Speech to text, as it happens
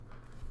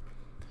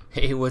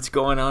Hey, what's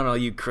going on, all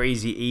you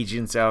crazy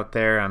agents out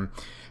there?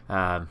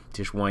 I'm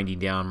just winding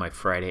down my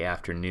Friday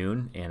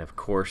afternoon, and of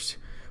course,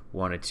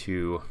 wanted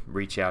to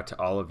reach out to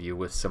all of you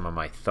with some of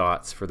my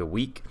thoughts for the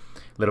week, a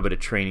little bit of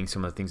training,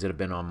 some of the things that have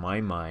been on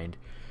my mind.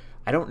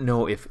 I don't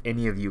know if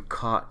any of you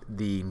caught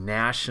the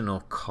national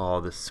call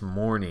this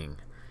morning.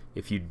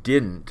 If you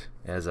didn't,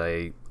 as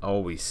I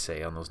always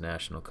say on those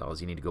national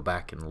calls, you need to go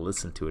back and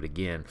listen to it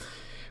again.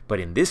 But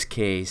in this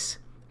case,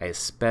 I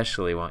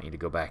especially want you to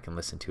go back and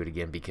listen to it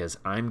again because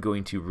I'm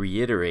going to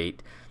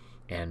reiterate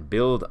and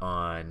build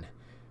on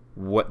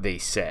what they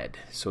said.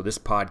 So this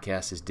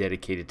podcast is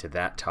dedicated to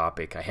that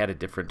topic. I had a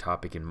different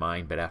topic in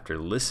mind, but after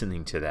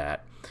listening to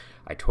that,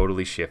 I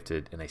totally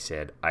shifted and I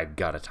said, I've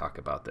got to talk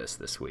about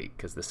this week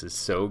because this is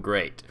so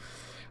great.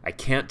 I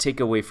can't take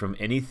away from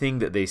anything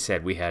that they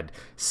said. We had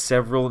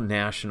several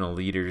national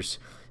leaders.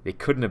 They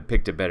couldn't have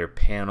picked a better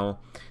panel.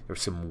 There were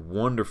some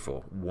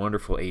wonderful,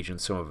 wonderful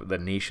agents, some of the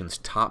nation's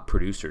top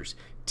producers,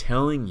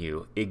 telling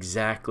you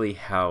exactly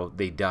how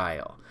they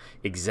dial,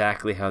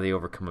 exactly how they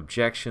overcome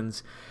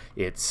objections.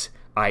 It's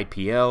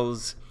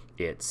IPLs,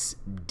 it's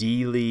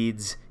D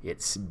leads,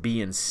 it's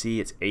B and C,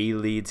 it's A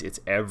leads, it's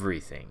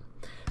everything.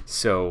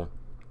 So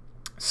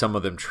some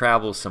of them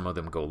travel, some of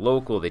them go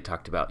local. They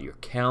talked about your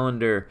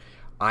calendar.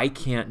 I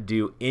can't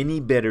do any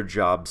better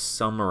job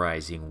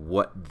summarizing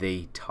what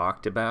they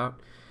talked about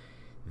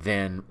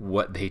than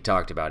what they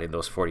talked about in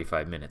those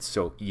 45 minutes.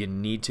 So you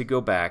need to go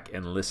back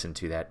and listen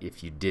to that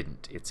if you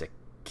didn't. It's a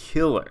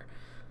killer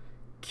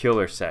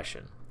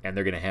session. And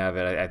they're going to have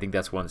it. I think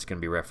that's one that's going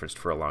to be referenced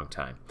for a long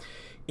time.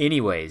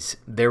 Anyways,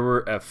 there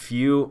were a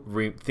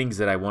few things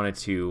that I wanted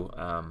to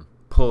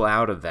pull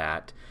out of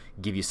that,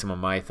 give you some of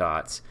my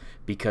thoughts,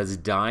 because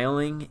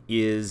dialing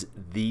is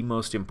the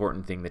most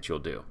important thing that you'll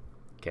do.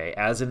 Okay,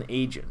 as an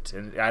agent,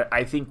 and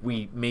I think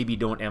we maybe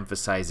don't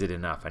emphasize it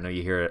enough. I know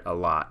you hear it a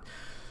lot.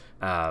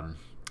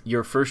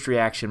 Your first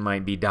reaction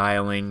might be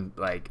dialing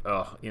like,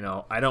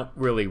 I don't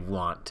really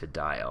want to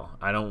dial.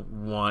 I don't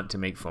want to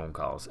make phone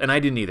calls. And I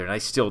didn't either, and I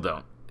still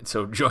don't.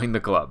 So join the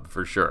club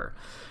for sure,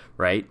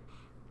 right?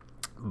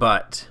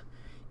 But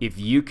if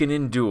you can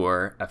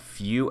endure a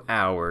few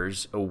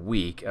hours a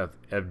week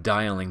of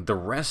dialing, the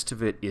rest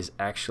of it is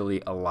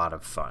actually a lot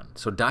of fun.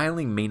 So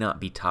dialing may not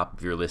be top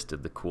of your list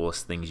of the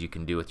coolest things you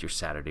can do with your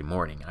Saturday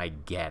morning. I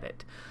get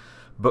it.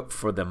 But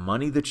for the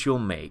money that you'll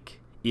make,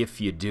 if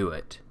you do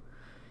it,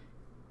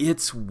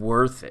 it's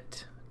worth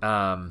it.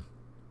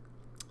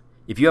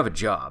 If you have a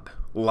job,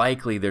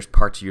 likely there's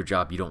parts of your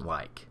job you don't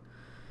like.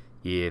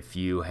 If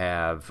you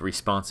have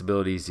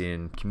responsibilities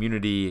in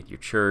community, at your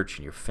church,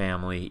 and your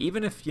family,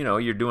 even if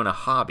you're doing a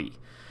hobby,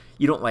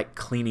 you don't like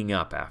cleaning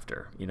up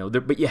after,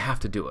 but you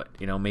have to do it.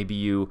 Maybe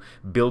you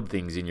build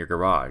things in your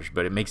garage,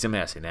 but it makes a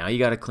mess, and now you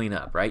got to clean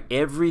up, right?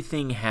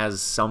 Everything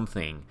has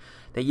something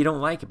that you don't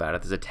like about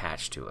it that's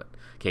attached to it.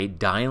 Okay,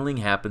 dialing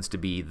happens to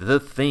be the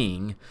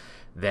thing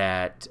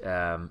that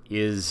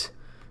is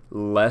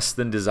less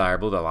than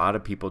desirable, that a lot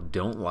of people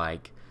don't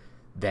like,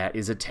 that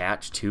is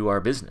attached to our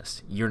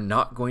business. You're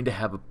not going to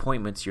have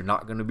appointments. You're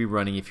not going to be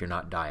running if you're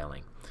not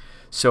dialing.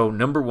 So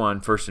number one,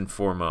 first and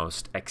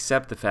foremost,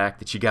 accept the fact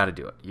that you got to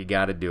do it. You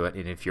got to do it.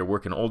 And if you're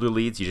working older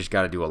leads, you just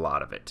got to do a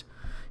lot of it.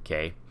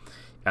 Okay.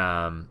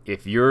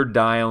 If you're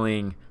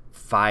dialing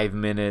 5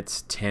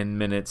 minutes, 10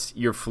 minutes,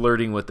 you're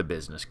flirting with the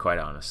business, quite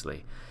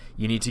honestly.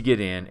 You need to get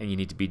in and you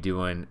need to be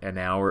doing an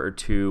hour or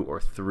 2 or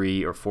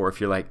 3 or 4. If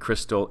you're like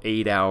Crystal,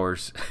 8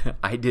 hours.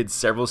 I did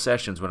several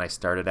sessions when I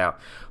started out,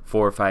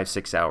 4, 5,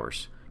 6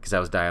 hours because I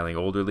was dialing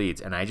older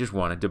leads and I just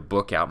wanted to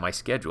book out my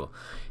schedule.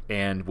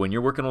 And when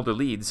you're working older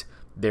leads,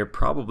 they're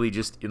probably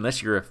just,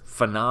 unless you're a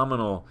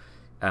phenomenal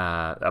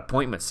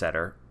appointment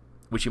setter,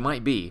 which you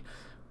might be,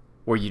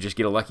 or you just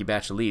get a lucky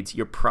batch of leads,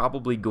 you're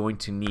probably going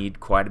to need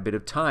quite a bit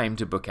of time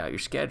to book out your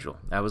schedule.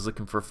 I was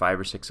looking for 5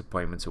 or 6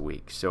 appointments a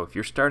week. So if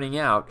you're starting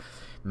out,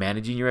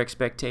 managing your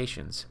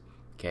expectations,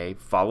 okay,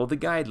 follow the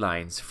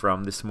guidelines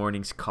from this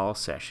morning's call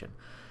session.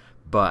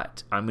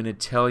 But I'm going to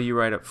tell you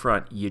right up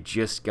front, you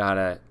just got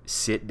to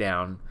sit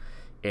down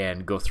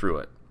and go through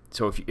it.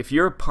 So if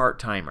you're a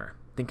part-timer,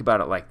 think about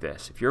it like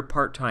this. If you're a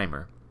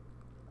part-timer,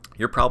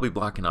 you're probably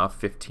blocking off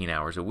 15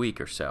 hours a week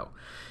or so.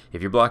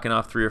 If you're blocking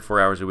off 3 or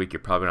 4 hours a week, you're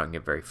probably not going to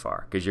get very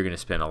far because you're going to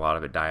spend a lot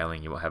of it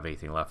dialing. You won't have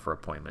anything left for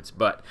appointments.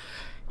 But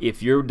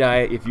if you're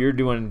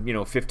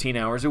doing 15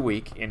 hours a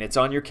week and it's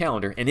on your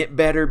calendar, and it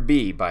better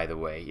be, by the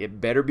way, it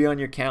better be on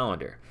your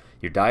calendar.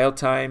 Your dial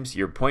times,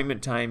 your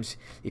appointment times.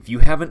 If you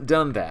haven't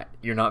done that,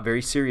 you're not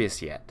very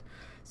serious yet.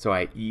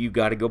 So you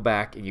got to go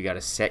back and you got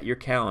to set your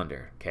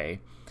calendar. Okay.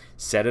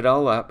 Set it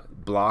all up,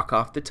 block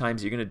off the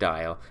times you're going to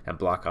dial, and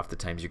block off the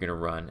times you're going to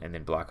run, and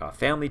then block off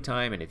family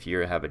time. And if you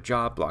have a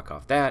job, block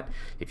off that.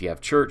 If you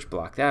have church,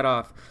 block that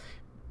off.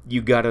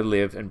 You got to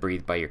live and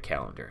breathe by your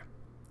calendar.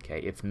 Okay,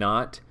 if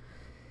not,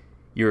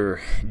 your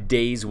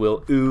days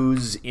will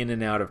ooze in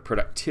and out of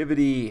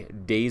productivity.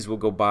 Days will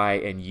go by,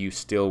 and you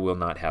still will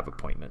not have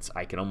appointments.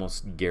 I can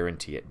almost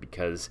guarantee it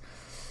because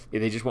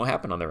they just won't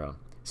happen on their own.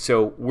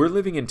 So we're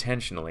living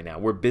intentionally now.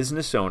 We're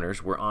business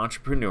owners. We're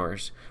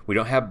entrepreneurs. We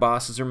don't have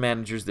bosses or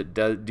managers that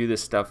do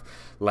this stuff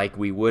like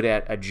we would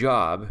at a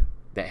job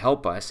that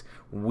help us.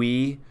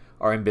 We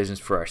are in business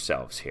for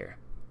ourselves here.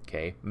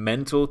 Okay?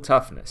 Mental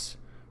toughness,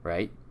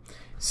 right?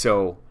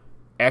 So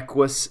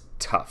Equus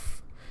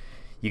Tough.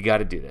 You got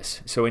to do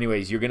this. So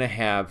anyways, you're going to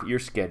have your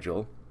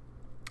schedule.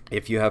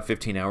 If you have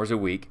 15 hours a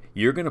week,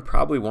 you're going to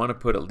probably want to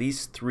put at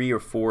least 3 or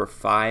 4 or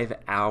 5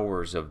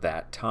 hours of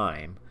that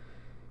time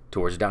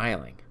towards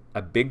dialing.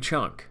 A big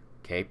chunk,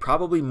 okay?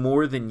 Probably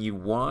more than you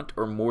want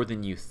or more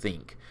than you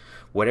think.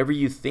 Whatever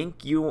you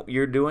think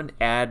you're doing,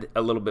 add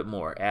a little bit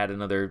more. Add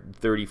another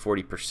 30,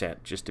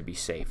 40% just to be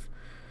safe,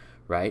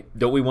 right?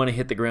 Don't we want to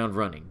hit the ground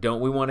running?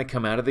 Don't we want to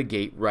come out of the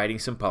gate writing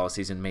some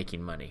policies and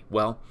making money?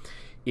 Well,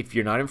 if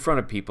you're not in front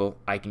of people,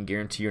 I can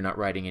guarantee you're not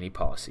writing any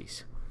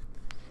policies.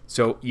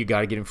 So you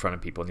got to get in front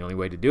of people, and the only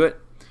way to do it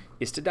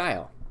is to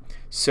dial.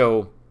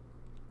 So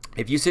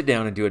if you sit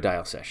down and do a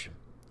dial session,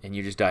 and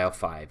you just dial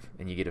 5,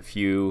 and you get a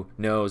few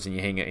no's, and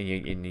you hang it,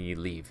 and you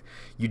leave,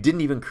 you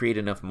didn't even create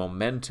enough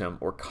momentum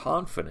or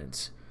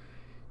confidence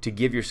to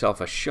give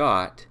yourself a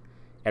shot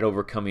at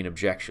overcoming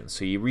objections.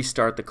 So you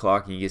restart the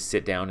clock, and you just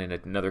sit down in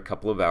another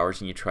couple of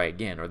hours, and you try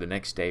again, or the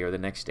next day, or the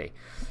next day.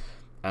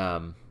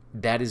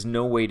 That is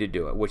no way to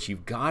do it. What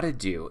you've got to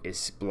do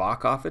is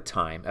block off a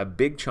time, a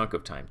big chunk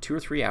of time, 2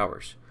 or 3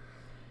 hours,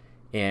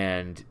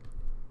 and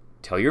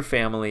tell your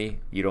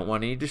family you don't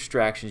want any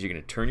distractions. You're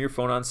going to turn your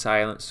phone on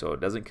silent so it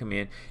doesn't come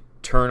in.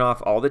 Turn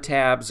off all the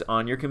tabs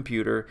on your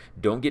computer.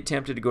 Don't get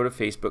tempted to go to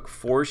Facebook.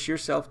 Force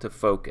yourself to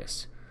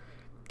focus.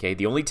 Okay,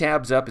 the only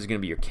tabs up is going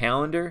to be your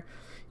calendar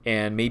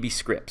and maybe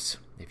scripts.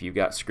 If you've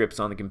got scripts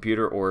on the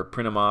computer, or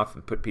print them off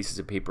and put pieces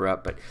of paper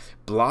up. But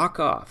block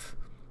off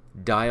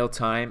dial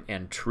time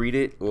and treat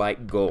it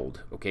like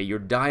gold. Okay, your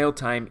dial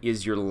time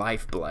is your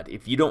lifeblood.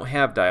 If you don't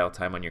have dial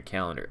time on your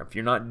calendar, if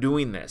you're not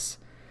doing this,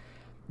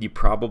 you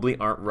probably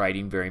aren't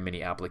writing very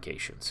many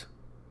applications.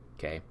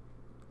 Okay?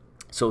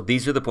 So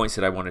these are the points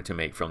that I wanted to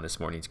make from this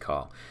morning's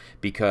call,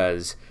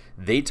 because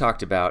they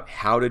talked about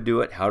how to do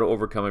it, how to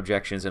overcome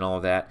objections and all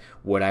of that.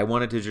 What I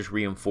wanted to just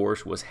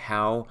reinforce was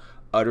how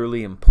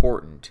utterly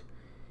important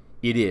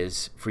it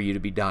is for you to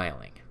be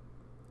dialing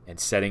and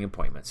setting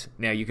appointments.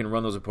 Now, you can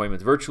run those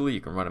appointments virtually.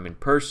 You can run them in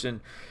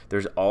person.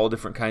 There's all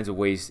different kinds of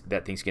ways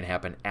that things can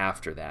happen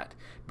after that.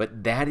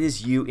 But that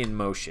is you in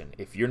motion.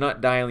 If you're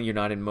not dialing, you're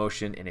not in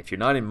motion. And if you're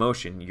not in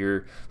motion,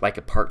 you're like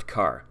a parked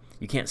car.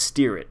 You can't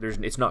steer it.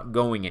 It's not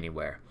going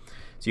anywhere.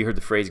 So you heard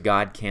the phrase,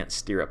 God can't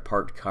steer a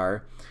parked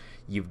car.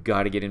 You've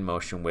got to get in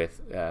motion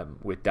with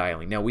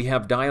dialing. Now, we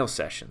have dial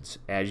sessions,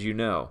 as you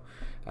know.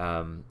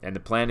 And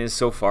the plan is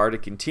so far to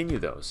continue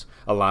those.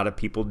 A lot of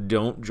people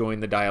don't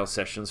join the dial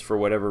sessions for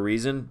whatever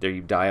reason. They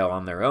dial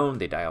on their own.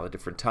 They dial at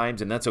different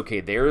times, and that's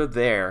okay. They're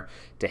there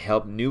to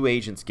help new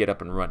agents get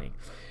up and running.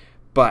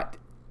 But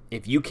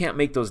if you can't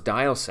make those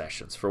dial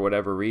sessions for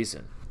whatever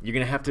reason, you're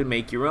going to have to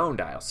make your own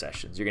dial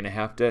sessions. You're going to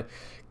have to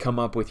come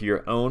up with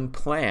your own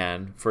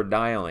plan for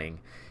dialing,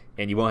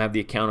 and you won't have the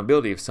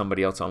accountability of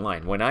somebody else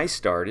online. When I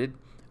started,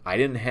 I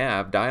didn't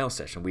have dial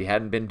session. We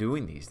hadn't been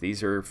doing these.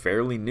 These are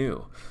fairly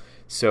new.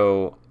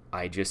 So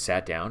I just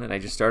sat down and I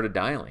just started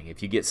dialing.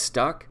 If you get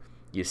stuck,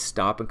 you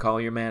stop and call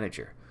your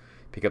manager.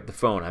 Pick up the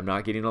phone. I'm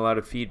not getting a lot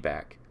of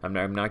feedback. I'm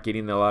not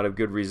getting a lot of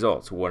good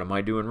results. What am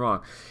I doing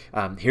wrong?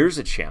 Here's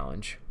a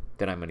challenge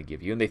that I'm going to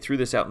give you. And they threw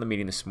this out in the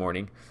meeting this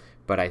morning,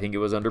 but I think it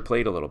was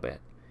underplayed a little bit.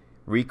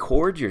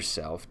 Record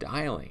yourself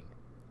dialing.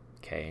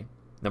 Okay?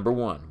 Number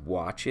 1,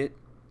 watch it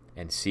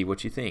and see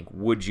what you think.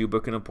 Would you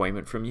book an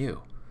appointment from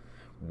you?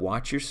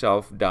 Watch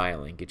yourself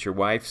dialing. Get your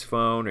wife's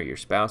phone or your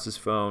spouse's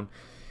phone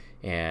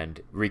and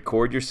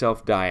record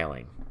yourself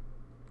dialing.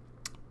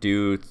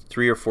 Do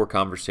 3 or 4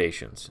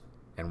 conversations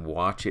and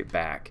watch it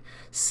back.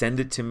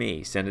 Send it to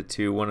me. Send it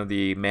to one of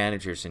the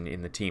managers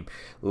in the team.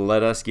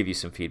 Let us give you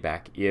some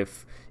feedback.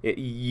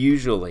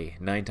 Usually,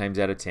 9 times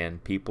out of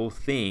 10, people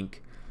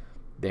think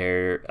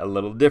they're a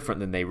little different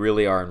than they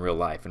really are in real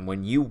life. And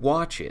when you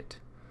watch it,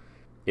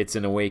 it's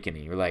an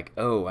awakening. You're like,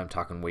 oh, I'm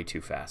talking way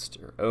too fast,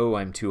 or oh,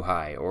 I'm too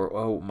high, or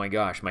oh my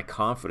gosh, my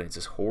confidence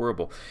is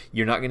horrible.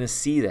 You're not going to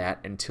see that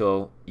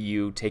until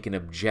you take an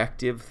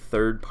objective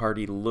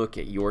third-party look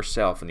at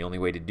yourself, and the only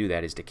way to do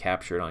that is to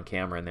capture it on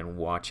camera and then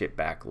watch it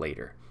back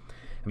later.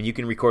 I mean, you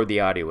can record the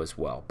audio as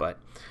well, but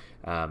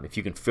if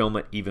you can film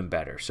it, even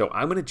better. So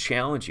I'm going to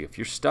challenge you, if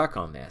you're stuck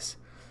on this,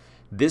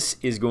 this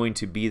is going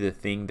to be the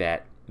thing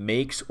that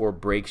makes or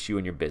breaks you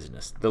in your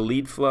business. The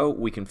lead flow,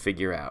 we can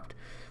figure out.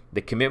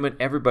 The commitment,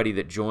 everybody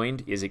that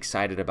joined is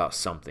excited about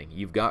something.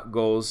 You've got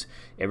goals.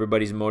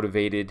 Everybody's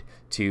motivated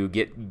to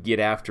get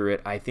after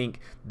it. I think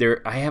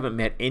I haven't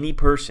met any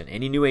person,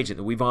 any new agent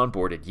that we've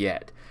onboarded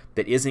yet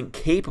that isn't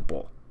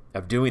capable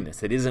of doing this,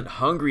 that isn't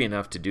hungry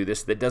enough to do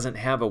this, that doesn't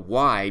have a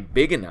why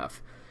big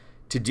enough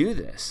to do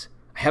this.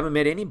 I haven't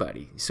met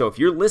anybody. So if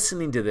you're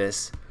listening to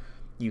this,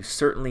 you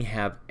certainly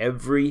have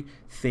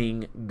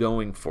everything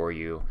going for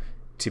you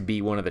to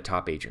be one of the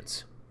top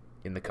agents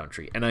in the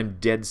country. And I'm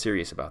dead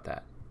serious about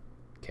that.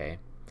 Okay,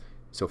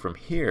 so from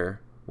here,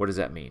 what does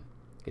that mean?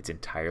 It's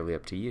entirely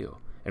up to you.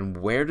 And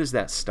where does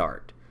that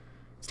start?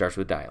 It starts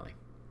with dialing.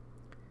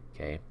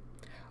 Okay?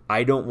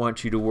 I don't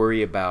want you to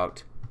worry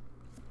about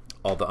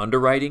all the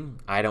underwriting.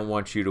 I don't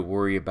want you to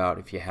worry about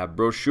if you have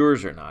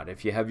brochures or not,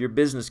 if you have your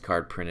business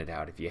card printed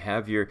out,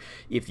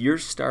 if you're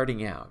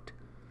starting out,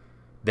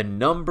 the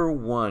number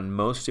one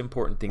most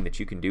important thing that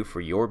you can do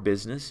for your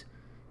business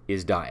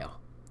is dial.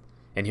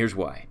 And here's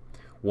why.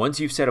 Once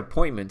you've set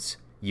appointments,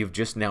 you've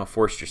just now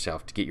forced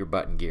yourself to get your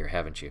butt in gear,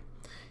 haven't you?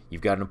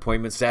 You've got an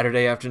appointment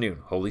Saturday afternoon.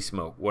 Holy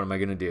smoke, what am I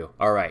going to do?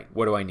 All right,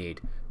 what do I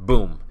need?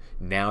 Boom.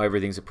 Now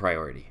everything's a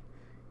priority.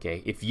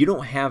 Okay? If you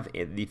don't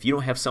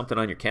have something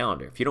on your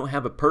calendar, if you don't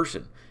have a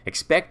person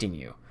expecting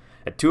you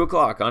at 2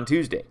 o'clock on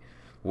Tuesday,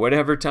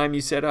 whatever time you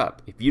set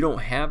up, if you don't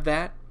have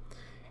that,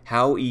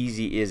 how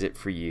easy is it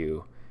for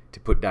you to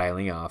put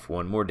dialing off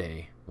one more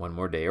day,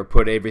 or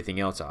put everything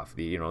else off,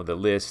 the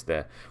list,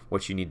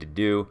 what you need to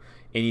do,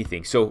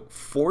 anything. So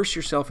force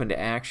yourself into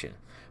action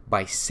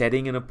by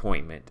setting an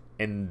appointment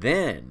and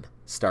then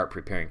start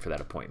preparing for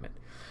that appointment.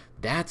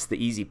 That's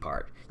the easy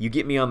part. You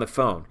get me on the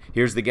phone.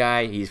 Here's the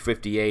guy. He's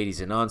 58.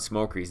 He's a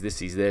non-smoker. He's this,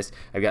 he's this.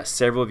 I've got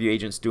several of you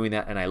agents doing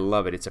that, and I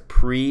love it. It's a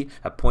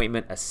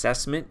pre-appointment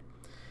assessment.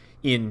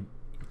 In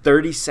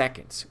 30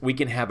 seconds, we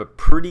can have a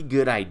pretty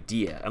good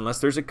idea, unless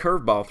there's a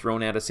curveball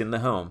thrown at us in the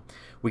home,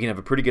 we can have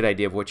a pretty good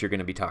idea of what you're going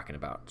to be talking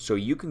about. So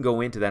you can go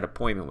into that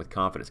appointment with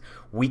confidence.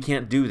 We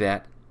can't do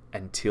that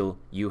until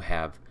you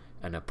have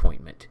an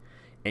appointment.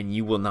 And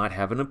you will not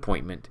have an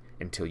appointment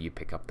until you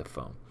pick up the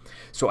phone.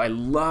 So I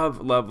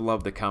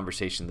love the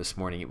conversation this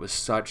morning. It was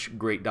such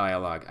great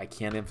dialogue. I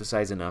can't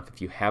emphasize enough.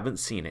 If you haven't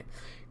seen it,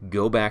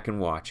 go back and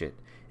watch it,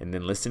 and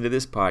then listen to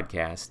this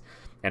podcast.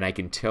 And I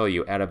can tell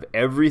you, out of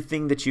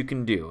everything that you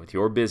can do with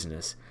your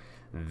business,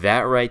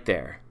 that right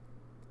there,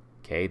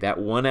 okay, that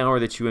 1 hour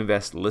that you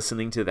invest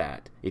listening to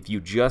that, if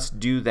you just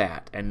do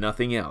that and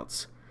nothing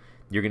else,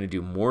 you're going to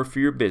do more for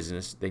your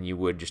business than you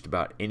would just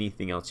about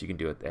anything else you can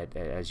do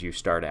as you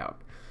start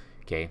out.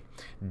 Okay,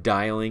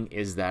 dialing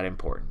is that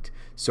important.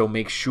 So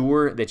make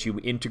sure that you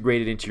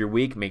integrate it into your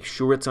week. Make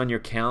sure it's on your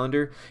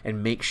calendar,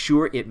 and make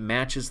sure it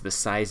matches the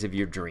size of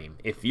your dream.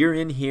 If you're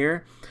in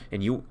here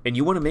and you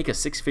want to make a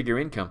 6-figure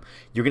income,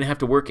 you're going to have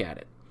to work at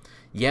it.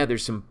 Yeah,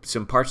 there's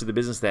some parts of the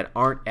business that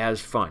aren't as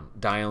fun.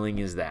 Dialing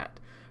is that,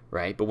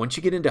 right? But once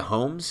you get into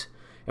homes,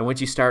 and once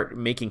you start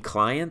making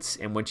clients,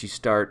 and once you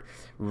start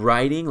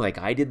writing, like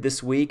I did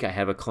this week, I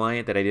have a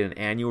client that I did an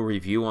annual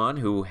review on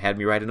who had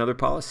me write another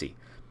policy.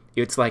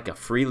 It's like a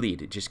free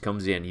lead. It just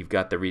comes in. You've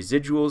got the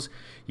residuals.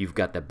 You've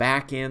got the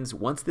back ends.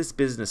 Once this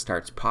business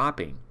starts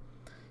popping,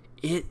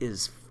 it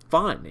is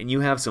fun. And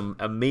you have some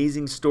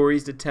amazing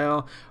stories to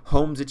tell,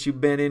 homes that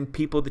you've been in,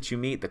 people that you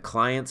meet, the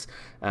clients.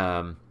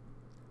 I've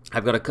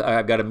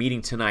got a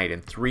meeting tonight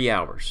in 3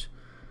 hours.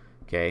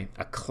 Okay,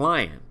 a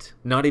client,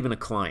 not even a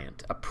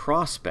client, a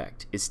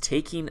prospect is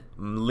taking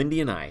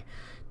Lindy and I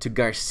to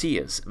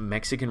Garcia's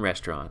Mexican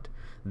restaurant.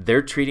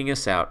 They're treating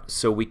us out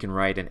so we can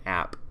write an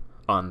app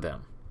on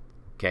them.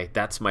 Okay,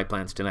 that's my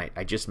plans tonight.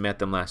 I just met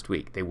them last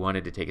week. They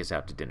wanted to take us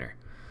out to dinner.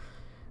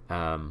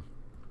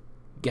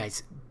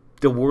 Guys,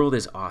 the world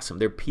is awesome.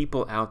 There are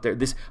people out there.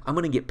 I'm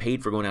going to get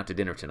paid for going out to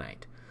dinner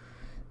tonight.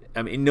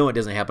 I mean, no, it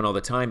doesn't happen all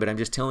the time, but I'm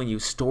just telling you,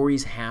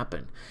 stories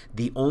happen.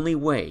 The only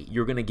way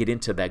you're going to get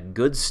into that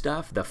good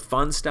stuff, the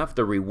fun stuff,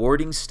 the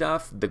rewarding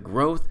stuff, the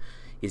growth,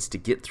 is to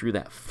get through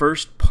that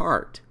first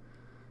part,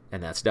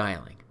 and that's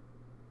dialing.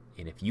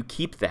 And if you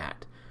keep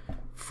that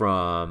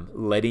from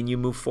letting you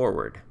move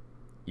forward,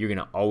 you're going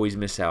to always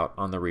miss out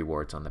on the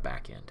rewards on the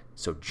back end.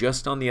 So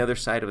just on the other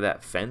side of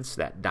that fence,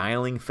 that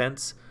dialing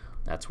fence,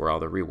 that's where all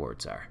the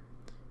rewards are.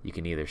 You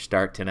can either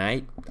start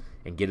tonight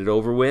and get it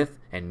over with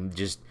and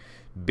just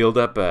build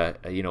up a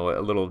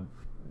little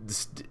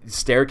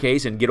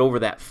staircase and get over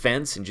that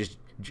fence and just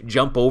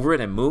jump over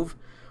it and move,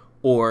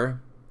 or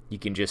you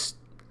can just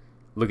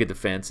look at the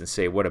fence and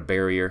say, what a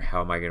barrier, how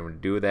am I going to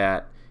do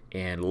that,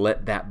 and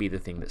let that be the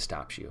thing that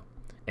stops you.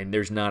 And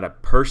there's not a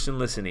person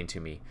listening to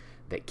me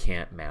that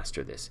can't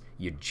master this.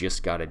 You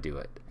just got to do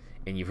it.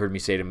 And you've heard me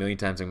say it a million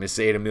times. I'm going to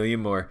say it a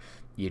million more.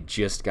 You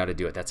just got to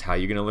do it. That's how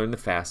you're going to learn the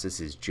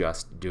fastest, is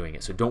just doing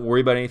it. So don't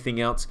worry about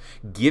anything else.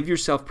 Give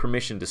yourself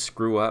permission to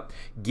screw up.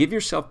 Give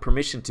yourself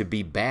permission to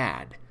be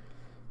bad,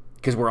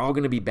 because we're all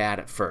going to be bad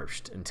at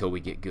first until we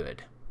get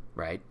good,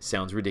 right?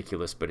 Sounds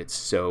ridiculous, but it's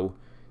so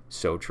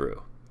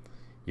true.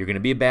 You're going to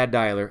be a bad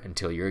dialer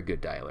until you're a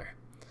good dialer.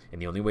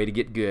 And the only way to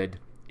get good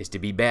is to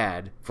be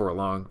bad for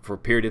a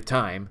period of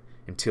time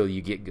until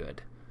you get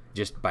good,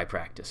 just by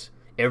practice.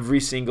 Every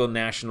single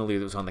national leader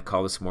that was on the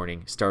call this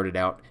morning started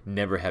out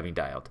never having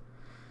dialed.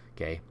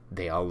 Okay?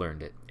 They all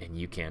learned it, and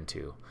you can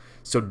too.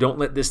 So don't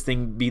let this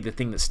thing be the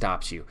thing that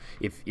stops you.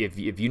 If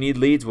you need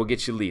leads, we'll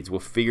get you leads. We'll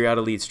figure out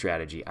a lead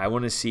strategy. I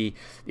want to see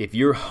if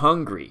you're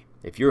hungry,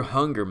 if your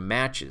hunger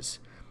matches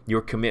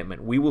your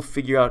commitment, we will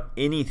figure out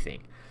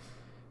anything.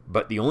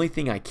 But the only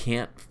thing I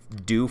can't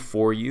do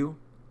for you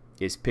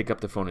is pick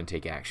up the phone and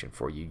take action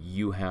for you.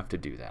 You have to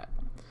do that.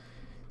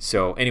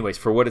 So anyways,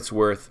 for what it's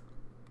worth,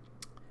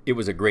 It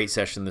was a great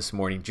session this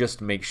morning. Just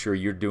make sure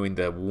you're doing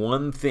the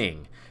one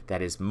thing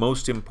that is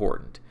most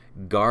important.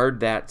 Guard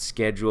that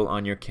schedule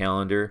on your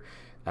calendar.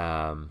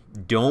 I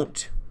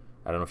don't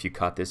know if you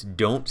caught this,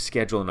 don't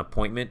schedule an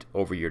appointment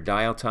over your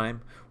dial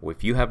time. Well,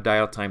 if you have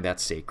dial time,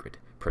 that's sacred.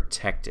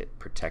 Protect it,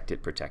 protect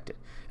it, protect it.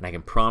 And I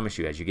can promise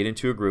you, as you get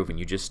into a groove and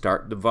you just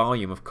start the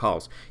volume of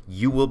calls,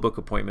 you will book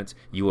appointments,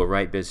 you will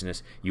write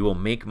business, you will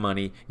make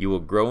money, you will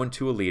grow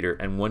into a leader,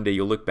 and one day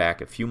you'll look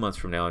back a few months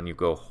from now and you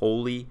go,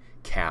 holy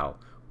cow,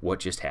 what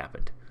just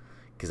happened?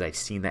 Because I've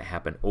seen that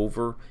happen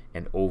over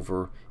and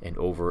over and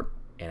over,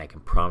 and I can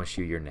promise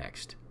you you're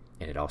next.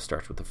 And it all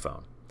starts with the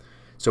phone.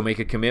 So make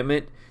a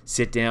commitment,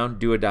 sit down,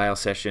 do a dial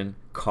session,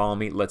 call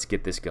me, let's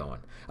get this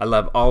going. I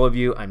love all of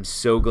you. I'm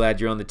so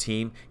glad you're on the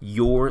team.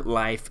 Your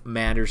life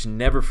matters.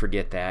 Never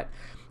forget that.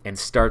 And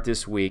start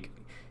this week.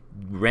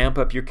 Ramp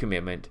up your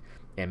commitment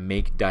and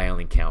make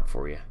dialing count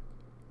for you.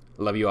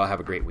 Love you all.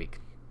 Have a great week.